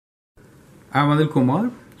I'm Anil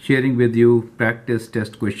Kumar, sharing with you practice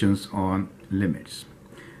test questions on limits.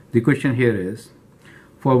 The question here is,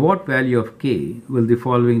 for what value of k will the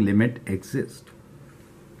following limit exist?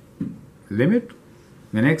 Limit,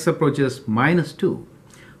 when x approaches minus 2,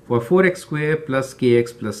 for 4x squared plus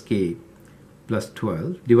kx plus k plus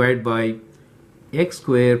 12 divided by x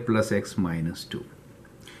squared plus x minus 2.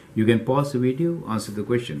 You can pause the video, answer the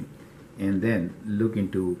question, and then look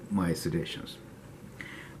into my suggestions.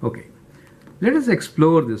 Okay. Let us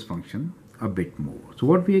explore this function a bit more. So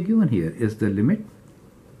what we are given here is the limit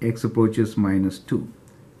x approaches minus 2.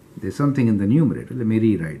 There's something in the numerator. Let me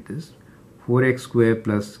rewrite this. 4x squared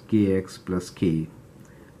plus kx plus k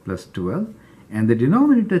plus 12. And the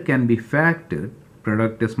denominator can be factored.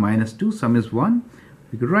 Product is minus 2, sum is 1.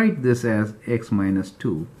 We could write this as x minus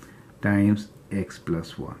 2 times x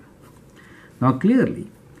plus 1. Now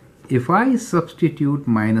clearly, if I substitute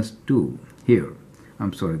minus 2 here,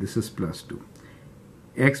 this is plus 2.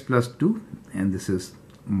 X plus 2 and this is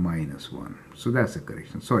minus 1. So that's a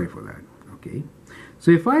correction. Sorry for that. Okay.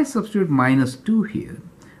 So if I substitute minus 2 here,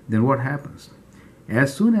 then what happens?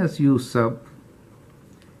 As soon as you sub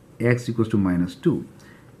x equals to minus 2,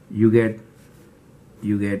 you get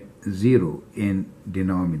 0 in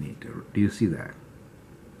denominator. Do you see that?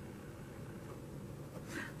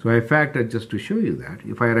 So I factored just to show you that.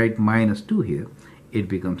 If I write minus 2 here, it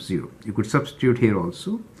becomes 0. You could substitute here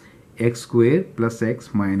also. X squared plus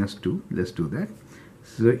x minus 2. Let's do that.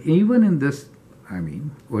 So even in this,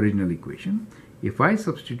 original equation, if I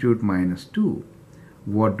substitute minus 2,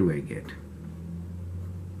 what do I get?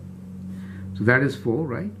 So that is 4,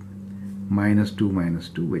 right? Minus 2,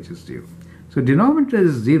 which is 0. So denominator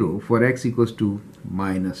is 0 for x equals to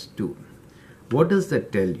minus 2. What does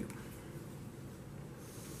that tell you?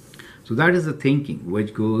 So that is the thinking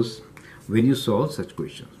which goes when you solve such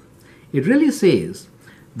questions. It really says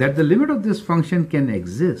that the limit of this function can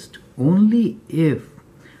exist only if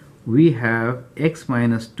we have x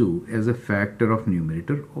minus 2 as a factor of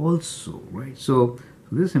numerator also, right? So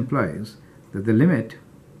this implies that the limit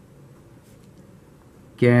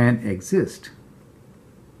can exist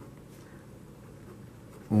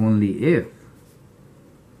only if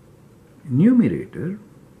numerator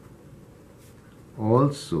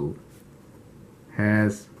also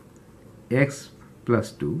has x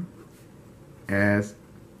plus 2 as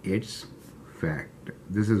its factor.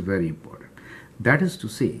 This is very important. That is to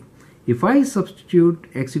say, if I substitute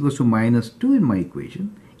x equals to minus 2 in my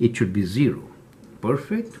equation, it should be 0.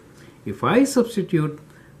 Perfect. If I substitute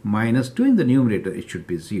minus 2 in the numerator, it should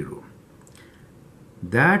be 0.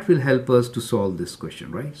 That will help us to solve this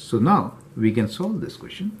question, right? So now we can solve this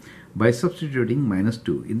question by substituting minus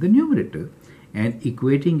 2 in the numerator and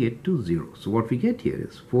equating it to 0. So what we get here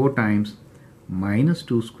is 4 times minus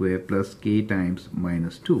 2 squared plus k times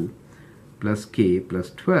minus 2 plus k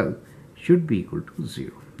plus 12 should be equal to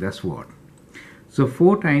 0. That's what. So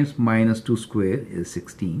 4 times minus 2 squared is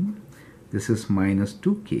 16. This is minus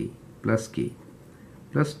 2k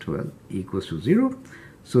plus 12 equals to 0.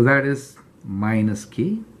 So that is minus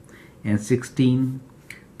k, and 16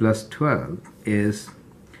 plus 12 is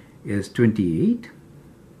 28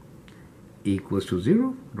 equals to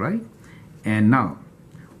 0, right? And now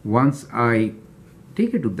once I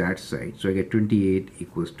take it to that side, so I get 28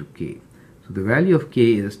 equals to k. So the value of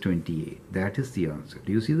k is 28. That is the answer.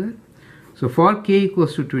 Do you see that? So for k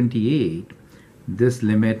equals to 28, this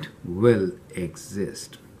limit will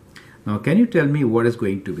exist. Now can you tell me what is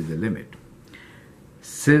going to be the limit?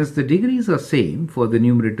 Since the degrees are same for the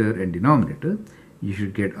numerator and denominator, you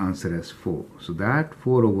should get answer as 4. So that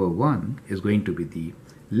 4 over 1 is going to be the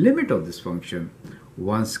limit of this function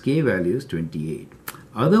once k value is 28.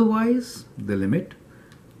 Otherwise, the limit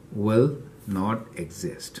will not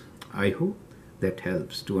exist. I hope that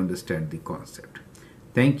helps to understand the concept.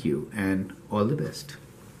 Thank you and all the best.